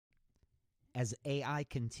As AI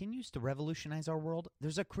continues to revolutionize our world,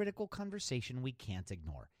 there's a critical conversation we can't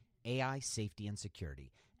ignore: AI safety and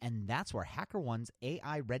security. And that's where HackerOne's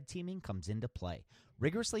AI red teaming comes into play,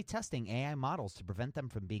 rigorously testing AI models to prevent them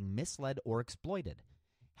from being misled or exploited.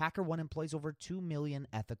 HackerOne employs over 2 million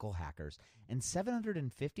ethical hackers, and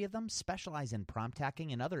 750 of them specialize in prompt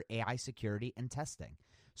hacking and other AI security and testing.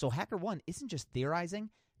 So HackerOne isn't just theorizing,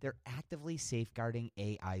 they're actively safeguarding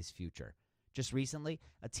AI's future. Just recently,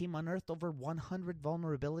 a team unearthed over 100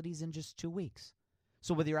 vulnerabilities in just 2 weeks.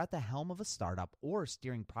 So whether you're at the helm of a startup or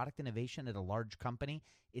steering product innovation at a large company,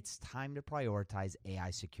 it's time to prioritize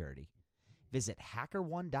AI security. Visit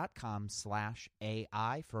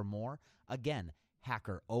hackerone.com/AI for more. Again,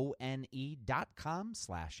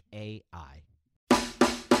 hackerone.com/AI.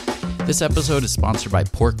 This episode is sponsored by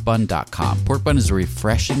porkbun.com. Porkbun is a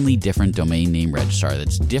refreshingly different domain name registrar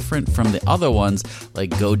that's different from the other ones like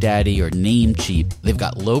GoDaddy or Namecheap. They've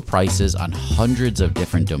got low prices on hundreds of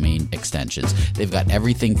different domain extensions. They've got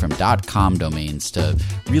everything from .com domains to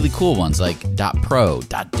really cool ones like .pro,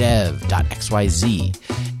 .dev, .xyz.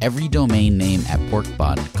 Every domain name at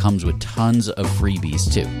Porkbun comes with tons of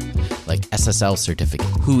freebies too, like SSL certificate,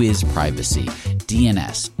 Whois privacy,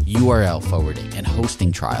 DNS, URL forwarding, and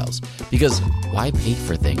hosting trials. Because why pay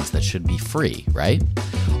for things that should be free, right?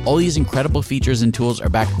 All these incredible features and tools are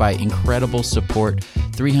backed by incredible support,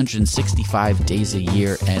 365 days a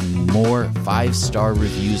year, and more 5-star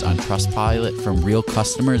reviews on Trustpilot from real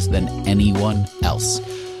customers than anyone else.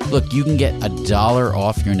 Look, you can get $1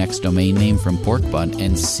 off your next domain name from Porkbun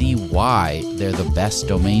and see why they're the best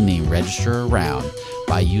domain name registrar around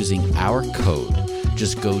by using our code.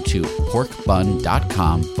 Just go to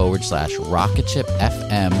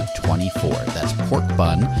porkbun.com/rocketshipfm24. That's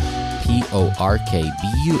porkbun,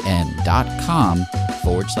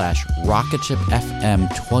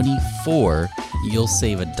 porkbun.com/rocketshipfm24. You'll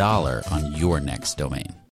save $1 on your next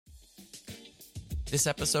domain. This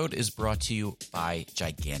episode is brought to you by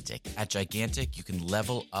Gigantic. At Gigantic, you can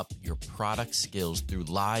level up your product skills through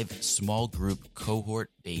live small group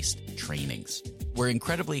cohort-based trainings. We're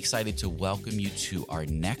incredibly excited to welcome you to our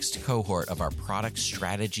next cohort of our product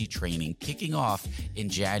strategy training kicking off in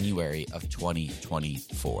January of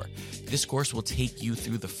 2024. This course will take you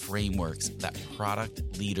through the frameworks that product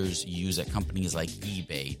leaders use at companies like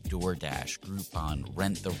eBay, DoorDash, Groupon,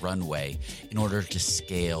 Rent the Runway in order to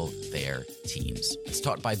scale their teams. It's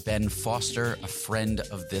taught by Ben Foster, a friend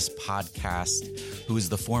of this podcast, who is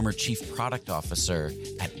the former chief product officer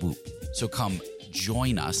at Whoop. So come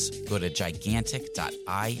join us. Go to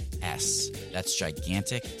gigantic.is. That's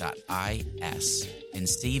gigantic.is. And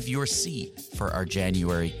save your seat for our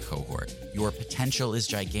January cohort. Your potential is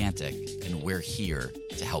gigantic, and we're here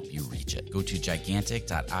to help you reach it. Go to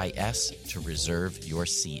gigantic.is to reserve your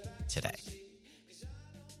seat today.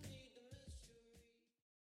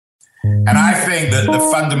 And I think that the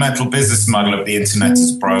fundamental business model of the internet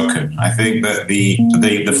is broken. I think that the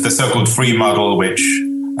so-called free model, which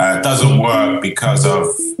doesn't work because of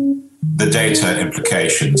the data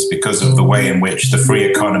implications, because of the way in which the free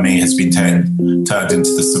economy has been turned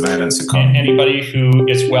into the surveillance economy. Anybody who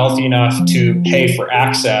is wealthy enough to pay for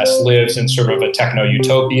access lives in sort of a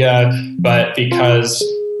techno-utopia, but because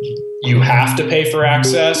you have to pay for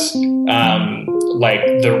access, like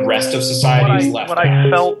the rest of society is left What behind. I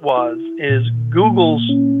felt is Google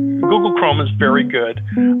Chrome is very good,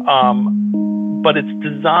 but it's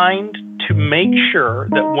designed to make sure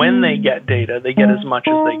that when they get data, they get as much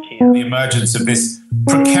as they can. The emergence of this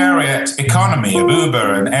precariat economy of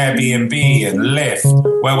Uber and Airbnb and Lyft,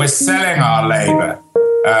 where we're selling our labor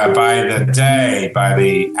by the day, by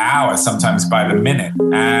the hour, sometimes by the minute.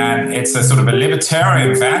 And it's a sort of a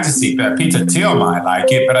libertarian fantasy. Peter Thiel might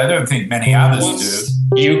like it, but I don't think many others Once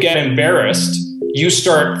do. you get embarrassed, you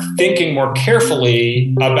start thinking more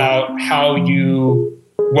carefully about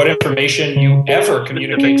what information you ever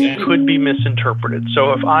communicate to anyone. Could be misinterpreted.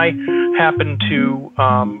 So if I happen to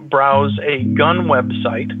browse a gun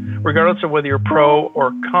website, regardless of whether you're pro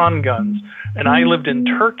or con guns, and I lived in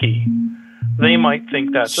Turkey, they might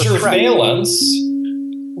think that's a threat. Surveillance,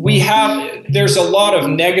 there's a lot of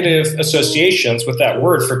negative associations with that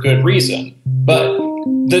word for good reason. But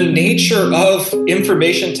the nature of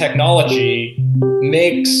information technology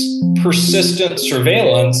makes persistent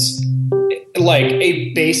surveillance like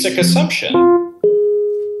a basic assumption.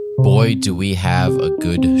 Boy, do we have a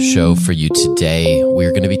good show for you today.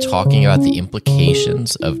 We're going to be talking about the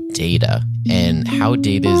implications of data and how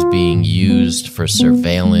data is being used for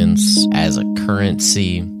surveillance as a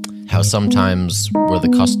currency, how sometimes we're the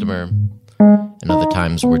customer and other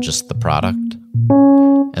times we're just the product,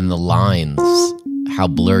 and the lines, how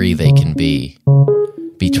blurry they can be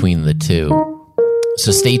between the two. too.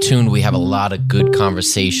 So stay tuned. We have a lot of good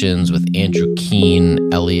conversations with Andrew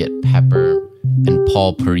Keen, Elliot Pepper, and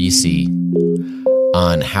Paul Parisi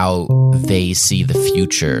on how they see the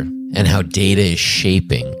future and how data is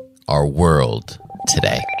shaping our world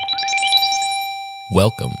today.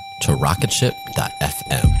 Welcome to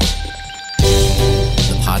Rocketship.fm,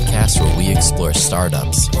 the podcast where we explore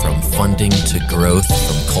startups from funding to growth,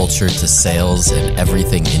 from culture to sales, and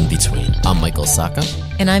everything in between. I'm Michael Sacca.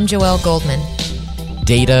 And I'm Joelle Goldman.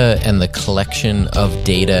 Data and the collection of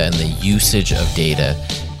data and the usage of data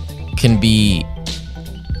can be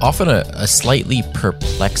often a slightly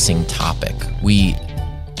perplexing topic. We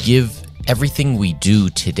give everything we do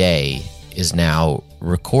today is now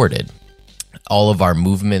recorded. All of our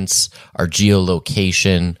movements, our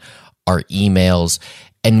geolocation, our emails,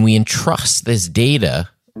 and we entrust this data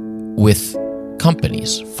with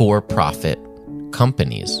companies, for-profit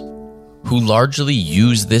companies, who largely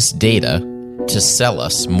use this data to sell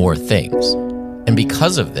us more things. And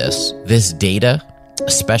because of this data,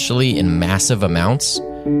 especially in massive amounts,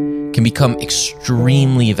 can become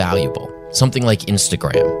extremely valuable. Something like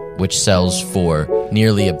Instagram, which sells for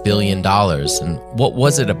nearly $1 billion. And what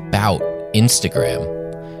was it about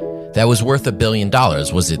Instagram that was worth $1 billion?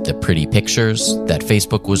 Was it the pretty pictures that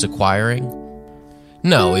Facebook was acquiring?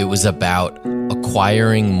 No, it was about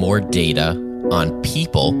acquiring more data on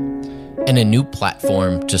people and a new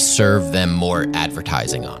platform to serve them more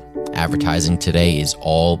advertising on. Advertising today is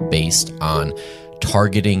all based on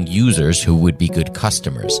targeting users who would be good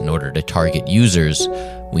customers. In order to target users,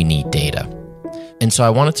 we need data. And so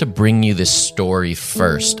I wanted to bring you this story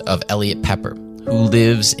first of Elliot Pepper, who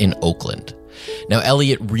lives in Oakland. Now,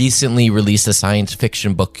 Elliot recently released a science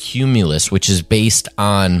fiction book, Cumulus, which is based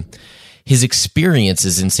on his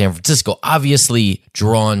experiences in San Francisco, obviously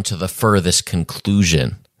drawn to the furthest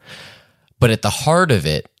conclusion. But at the heart of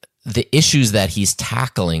it, the issues that he's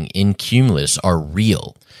tackling in Cumulus are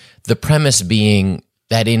real. The premise being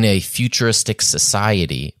that in a futuristic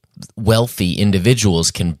society, wealthy individuals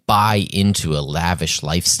can buy into a lavish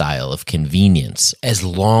lifestyle of convenience as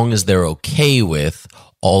long as they're okay with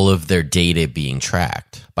all of their data being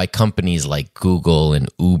tracked by companies like Google and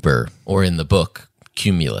Uber, or in the book,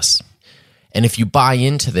 Cumulus. And if you buy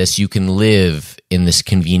into this, you can live in this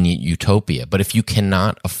convenient utopia. But if you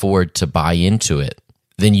cannot afford to buy into it,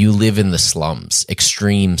 then you live in the slums,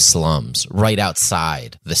 extreme slums, right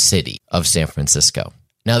outside the city of San Francisco.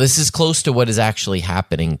 Now, this is close to what is actually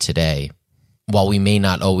happening today. While we may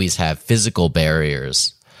not always have physical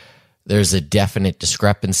barriers, there's a definite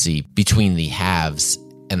discrepancy between the haves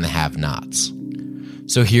and the have-nots.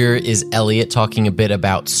 So here is Elliot talking a bit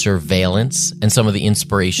about surveillance and some of the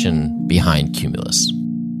inspiration behind Cumulus.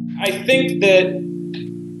 I think that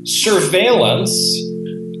surveillance,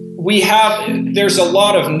 there's a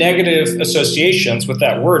lot of negative associations with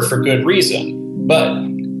that word for good reason, but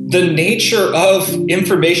the nature of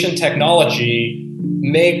information technology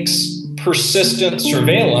makes persistent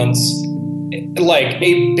surveillance like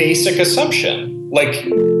a basic assumption. Like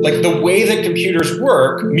the way that computers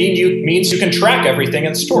work means you can track everything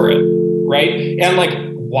and store it, right? And like,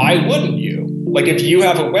 why wouldn't you? Like, if you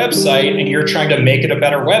have a website and you're trying to make it a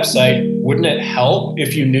better website, wouldn't it help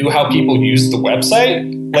if you knew how people use the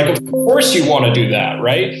website? Like, of course you want to do that,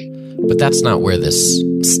 right? But that's not where this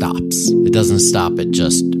stops. It doesn't stop at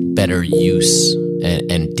just better use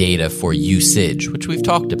and data for usage, which we've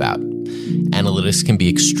talked about. Analytics can be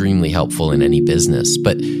extremely helpful in any business,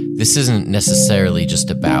 but this isn't necessarily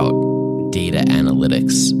just about data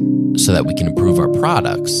analytics so that we can improve our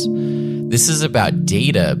products. This is about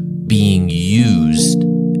data being used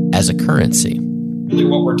as a currency. Really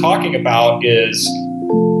what we're talking about is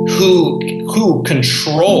who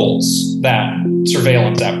controls that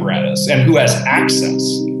surveillance apparatus and who has access,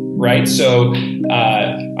 right? So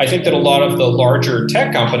I think that a lot of the larger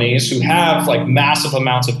tech companies who have like massive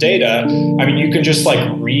amounts of data, I mean, you can just like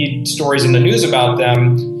read stories in the news about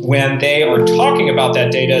them. When they are talking about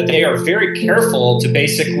that data, they are very careful to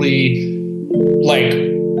basically like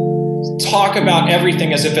talk about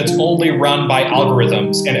everything as if it's only run by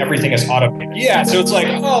algorithms and everything is automated. Yeah, so it's like,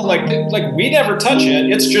 oh, like we never touch it.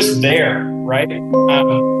 It's just there, right?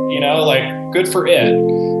 Like good for it.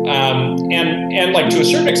 And like to a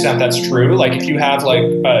certain extent, that's true. Like if you have like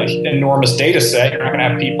an enormous data set, you're not going to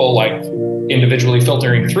have people like individually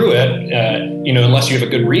filtering through it, unless you have a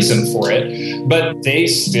good reason for it. But they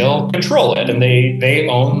still control it, and they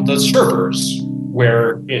own the servers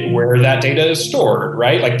where that data is stored,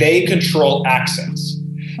 right? Like they control access.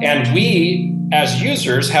 And we, as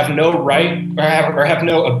users, have no right or have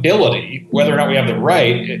no ability, whether or not we have the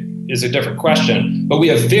right, is a different question, but we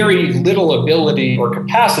have very little ability or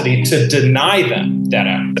capacity to deny them that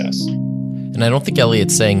access. And I don't think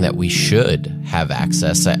Elliot's saying that we should have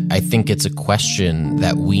access. I think it's a question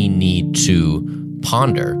that we need to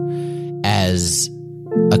ponder as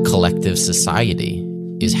a collective society,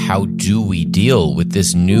 is how do we deal with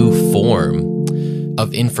this new form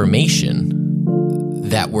of information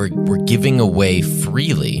that we're giving away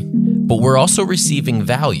freely, but we're also receiving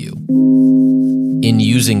value in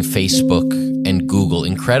using Facebook and Google,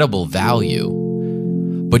 incredible value.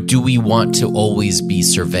 But do we want to always be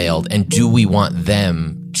surveilled, and do we want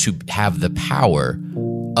them to have the power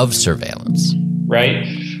of surveillance? Right.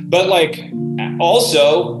 But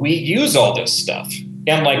also we use all this stuff,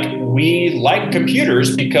 and we like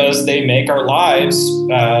computers because they make our lives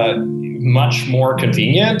much more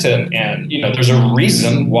convenient, and there's a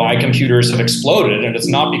reason why computers have exploded, and it's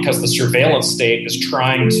not because the surveillance state is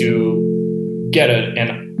trying to get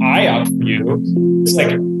an eye out for you. It's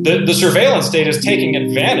the surveillance state is taking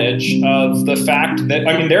advantage of the fact that,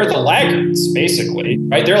 they're the laggards, basically,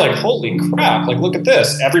 right? They're like, holy crap, look at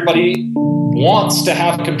this. Everybody wants to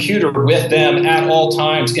have a computer with them at all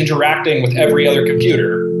times, interacting with every other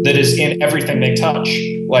computer that is in everything they touch.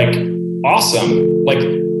 Awesome.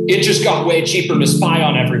 It just got way cheaper to spy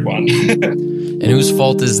on everyone. And whose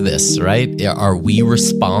fault is this, right? Are we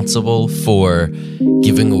responsible for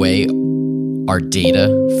giving away our data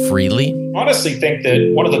freely? I honestly think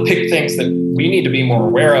that one of the big things that we need to be more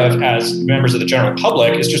aware of as members of the general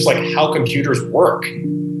public is just how computers work,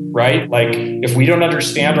 right? If we don't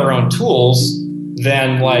understand our own tools,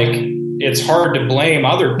 then it's hard to blame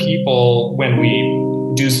other people when we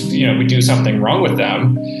do something wrong with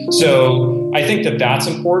them. So I think that that's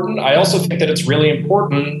important. I also think that it's really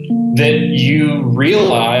important that you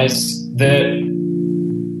realize that,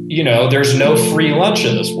 there's no free lunch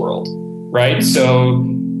in this world, right? So,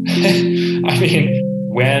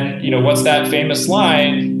 when, what's that famous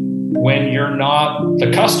line? When you're not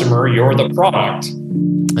the customer, you're the product.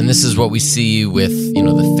 And this is what we see with, the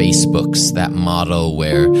Facebooks, that model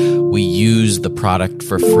where we use the product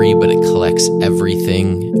for free, but it collects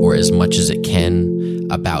everything or as much as it can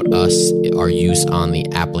about us, our use on the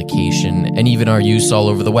application, and even our use all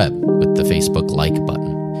over the web with the Facebook like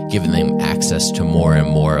button, giving them access to more and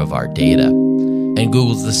more of our data. And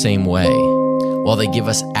Google's the same way. While they give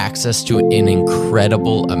us access to an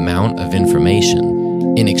incredible amount of information,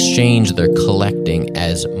 in exchange, they're collecting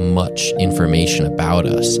as much information about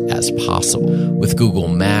us as possible. With Google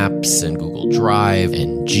Maps and Google Drive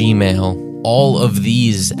and Gmail, all of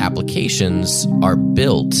these applications are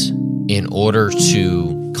built in order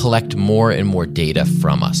to collect more and more data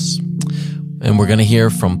from us. And we're going to hear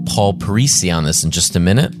from Paul Parisi on this in just a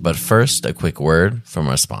minute, but first, a quick word from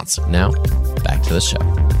our sponsor. Now, back to the show.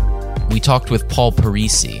 We talked with Paul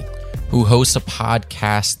Parisi, who hosts a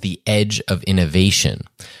podcast, The Edge of Innovation,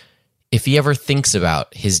 if he ever thinks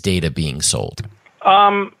about his data being sold.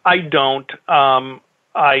 I don't. The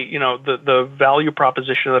value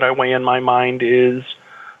proposition that I weigh in my mind is,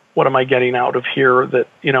 what am I getting out of here that,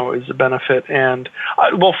 is a benefit? And,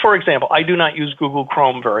 for example, I do not use Google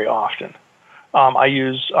Chrome very often. I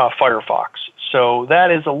use Firefox. So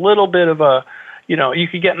that is a little bit of a, you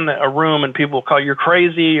could get in a room and people will call you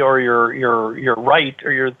crazy, or you're right,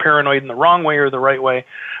 or you're paranoid in the wrong way or the right way.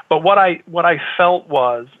 But what I felt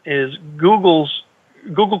is Google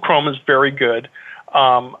Chrome is very good,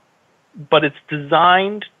 but it's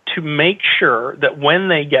designed to make sure that when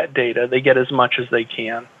they get data, they get as much as they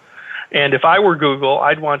can. And if I were Google,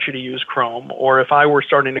 I'd want you to use Chrome, or if I were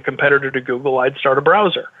starting a competitor to Google, I'd start a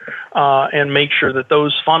browser and make sure that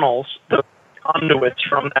those funnels, the conduits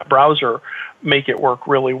from that browser, make it work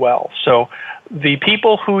really well. So the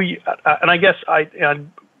people who, and I guess I'd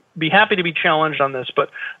be happy to be challenged on this, but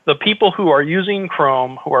the people who are using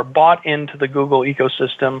Chrome, who are bought into the Google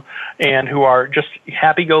ecosystem and who are just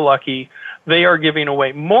happy-go-lucky, they are giving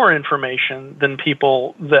away more information than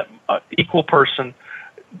people that equal person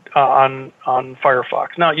on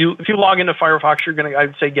Firefox. Now, if you log into Firefox, they're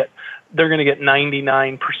going to get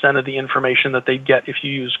 99% of the information that they get if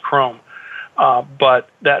you use Chrome. But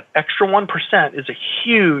that extra 1% is a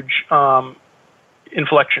huge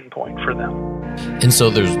inflection point for them. And so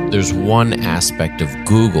there's one aspect of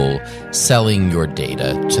Google selling your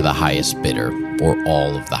data to the highest bidder, or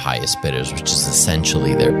all of the highest bidders, which is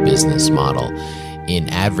essentially their business model in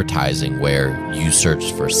advertising, where you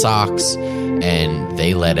search for socks and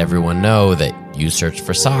they let everyone know that you search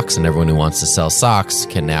for socks, and everyone who wants to sell socks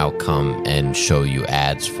can now come and show you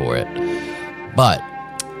ads for it. But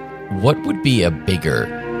what would be a bigger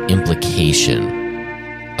implication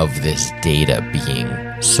of this data being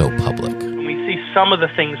so public? We see some of the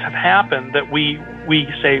things have happened that we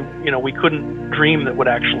say, we couldn't dream that would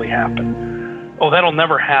actually happen. Oh, that'll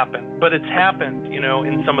never happen. But it's happened,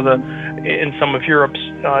 in some of Europe's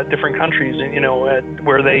different countries,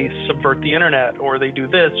 where they subvert the internet, or they do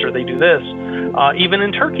this or they do this. Even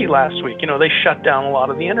in Turkey last week, they shut down a lot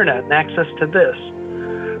of the internet and access to this.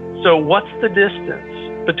 So what's the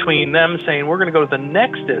distance between them saying we're going to go to the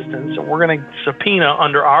next distance and we're going to subpoena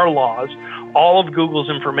under our laws all of Google's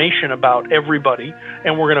information about everybody,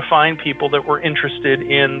 and we're going to find people that were interested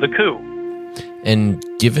in the coup? And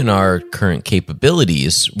given our current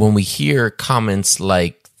capabilities, when we hear comments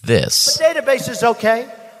like this, the database is okay,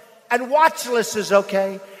 and watch list is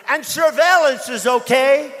okay, and surveillance is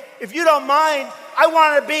okay. If you don't mind, I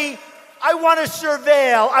want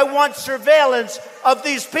surveillance of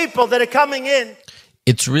these people that are coming in.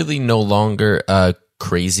 It's really no longer a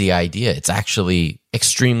crazy idea. It's actually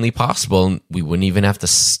extremely possible. We wouldn't even have to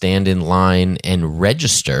stand in line and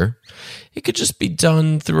register. It could just be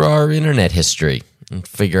done through our internet history and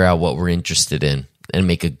figure out what we're interested in and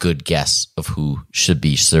make a good guess of who should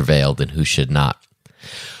be surveilled and who should not.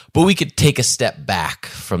 But we could take a step back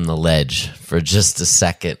from the ledge for just a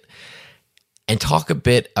second and talk a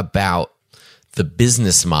bit about the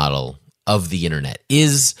business model of the internet.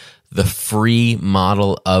 Is the free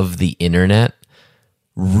model of the internet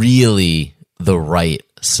really the right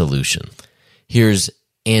solution? Here's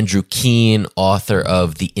Andrew Keen, author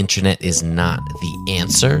of The Internet is Not the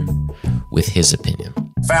Answer, with his opinion.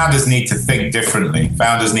 Founders need to think differently.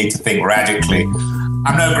 Founders need to think radically.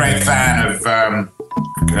 I'm no great fan of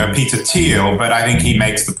Peter Thiel, but I think he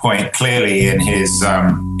makes the point clearly in his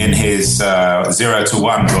 0 to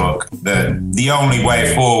 1 book that the only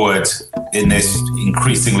way forward in this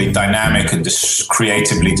increasingly dynamic and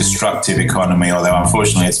creatively destructive economy, although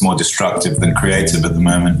unfortunately it's more destructive than creative at the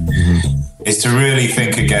moment, is to really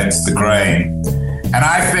think against the grain. And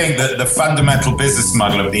I think that the fundamental business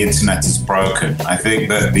model of the internet is broken. I think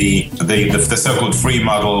that the so-called free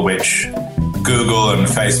model, which Google and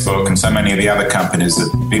Facebook and so many of the other companies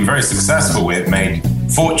have been very successful with, made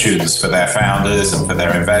fortunes for their founders and for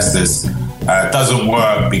their investors, doesn't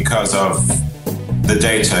work because of the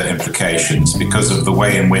data implications, because of the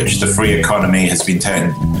way in which the free economy has been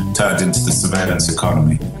turned into the surveillance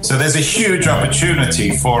economy. So there's a huge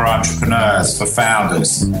opportunity for entrepreneurs, for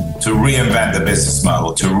founders, to reinvent the business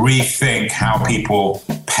model, to rethink how people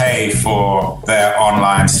pay for their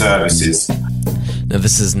online services. Now,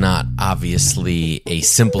 this is not obviously a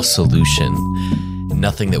simple solution,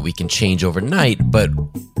 nothing that we can change overnight, but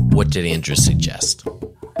what did Andrew suggest?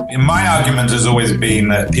 My argument has always been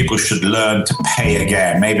that people should learn to pay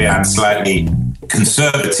again. Maybe I'm slightly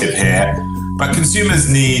conservative here, but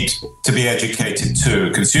consumers need to be educated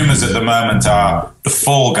too. Consumers at the moment are the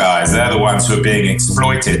fall guys. They're the ones who are being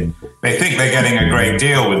exploited. They think they're getting a great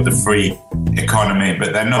deal with the free economy,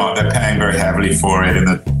 but they're not. They're paying very heavily for it in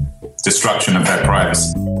the destruction of their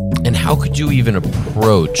privacy. And how could you even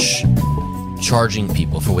approach charging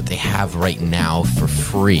people for what they have right now for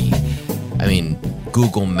free? I mean,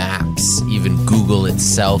 Google Maps, even Google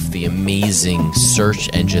itself, the amazing search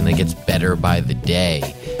engine that gets better by the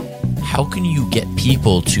day. How can you get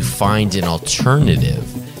people to find an alternative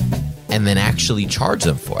and then actually charge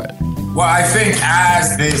them for it? Well, I think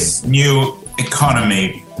as this new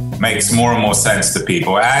economy makes more and more sense to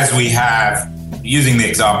people, as we have, using the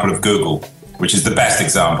example of Google, which is the best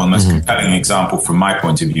example, the most compelling example from my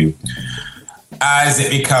point of view, as it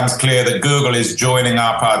becomes clear that Google is joining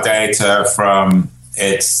up our data from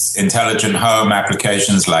its intelligent home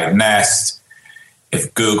applications like Nest,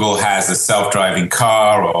 if Google has a self-driving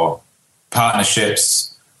car or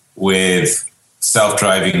partnerships with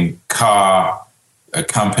self-driving car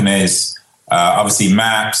companies, obviously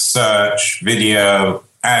Maps, search, video,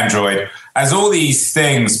 Android, as all these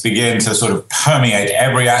things begin to sort of permeate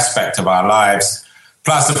every aspect of our lives.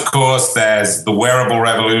 Plus, of course, there's the wearable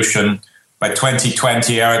revolution. By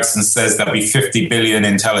 2020, Ericsson says there'll be 50 billion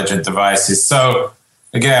intelligent devices. So,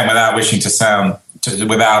 again, without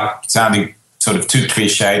sounding sort of too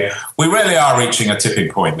cliche, we really are reaching a tipping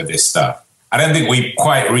point with this stuff. I don't think we've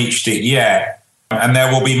quite reached it yet, and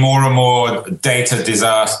there will be more and more data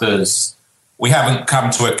disasters. We haven't come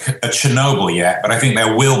to a Chernobyl yet, but I think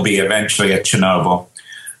there will be eventually a Chernobyl.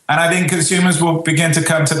 And I think consumers will begin to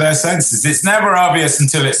come to their senses. It's never obvious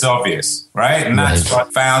until it's obvious, right? And that's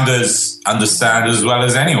what founders understand as well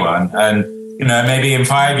as anyone. And, maybe in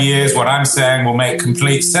 5 years, what I'm saying will make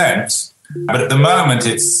complete sense. But at the moment,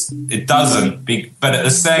 it doesn't. But at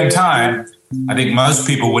the same time, I think most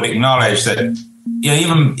people would acknowledge that,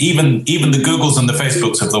 even the Googles and the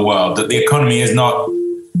Facebooks of the world, that the economy is not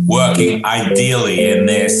working ideally in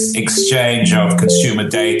this exchange of consumer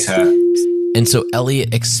data. And so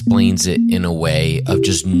Elliot explains it in a way of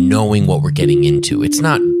just knowing what we're getting into. It's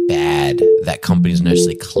not bad that companies are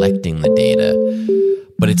necessarily collecting the data,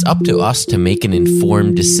 but it's up to us to make an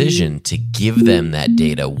informed decision to give them that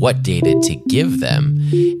data, what data to give them,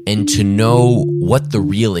 and to know what the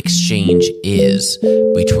real exchange is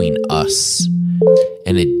between us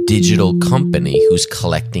and a digital company who's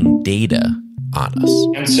collecting data on us.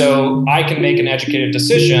 And so I can make an educated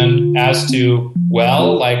decision as to,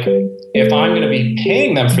 well, like, if I'm going to be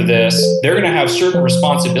paying them for this, they're going to have certain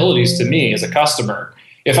responsibilities to me as a customer.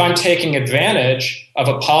 If I'm taking advantage of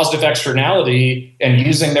a positive externality and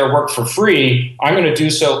using their work for free, I'm going to do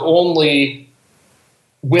so only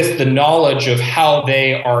with the knowledge of how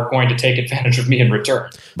they are going to take advantage of me in return.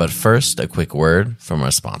 But first, a quick word from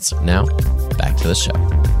our sponsor. Now, back to the show.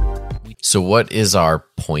 So what is our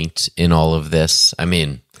point in all of this? I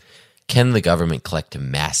mean, can the government collect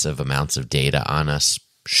massive amounts of data on us?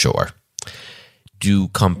 Sure. Do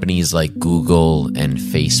companies like Google and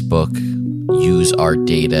Facebook use our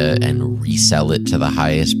data and resell it to the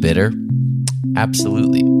highest bidder?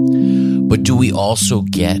 Absolutely. But do we also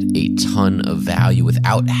get a ton of value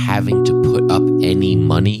without having to put up any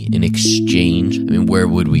money in exchange? I mean, where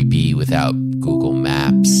would we be without Google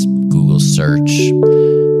Maps, Google Search,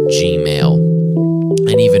 Gmail,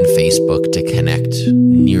 and even Facebook to connect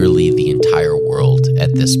nearly the entire world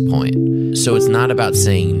at this point? So it's not about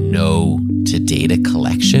saying no to data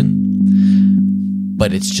collection,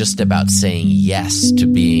 but it's just about saying yes to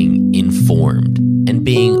being informed and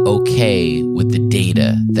being okay with the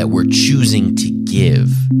data that we're choosing to give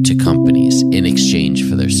to companies in exchange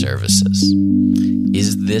for their services.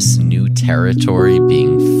 Is this new territory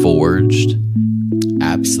being forged?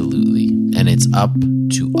 Absolutely. And it's up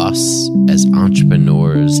to us as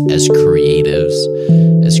entrepreneurs, as creatives,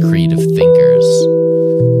 as creative thinkers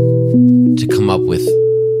to come up with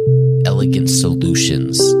elegant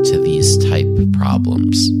solutions to these type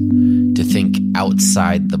problems, to think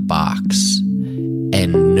outside the box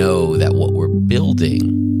and know that what we're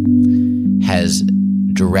building has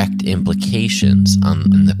direct implications on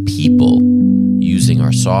the people using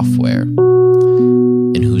our software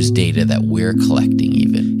and whose data that we're collecting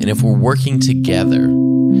even. And if we're working together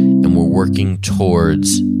and we're working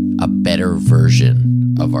towards a better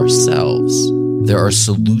version of ourselves, there are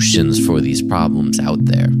solutions for these problems out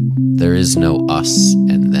there. There is no us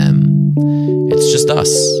and them. It's just us.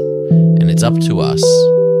 And it's up to us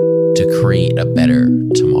to create a better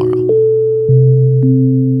tomorrow.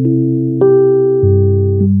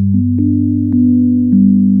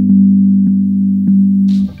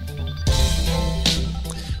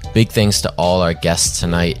 Big thanks to all our guests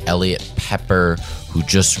tonight. Elliot Pepper, who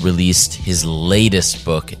just released his latest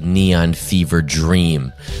book, Neon Fever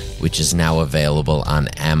Dream, which is now available on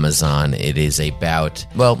Amazon. It is about,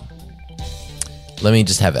 well, let me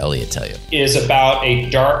just have Elliot tell you. It is about a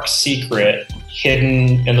dark secret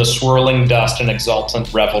hidden in the swirling dust and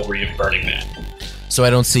exultant revelry of Burning Man. So I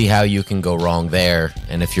don't see how you can go wrong there.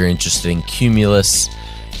 And if you're interested in Cumulus,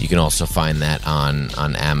 you can also find that on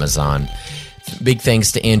Amazon. Big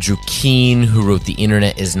thanks to Andrew Keen, who wrote The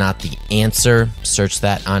Internet Is Not the Answer. Search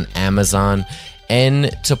that on Amazon.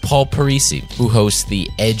 And to Paul Parisi, who hosts the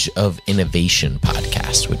Edge of Innovation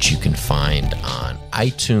podcast, which you can find on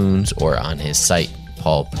iTunes or on his site,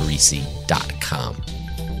 paulparisi.com.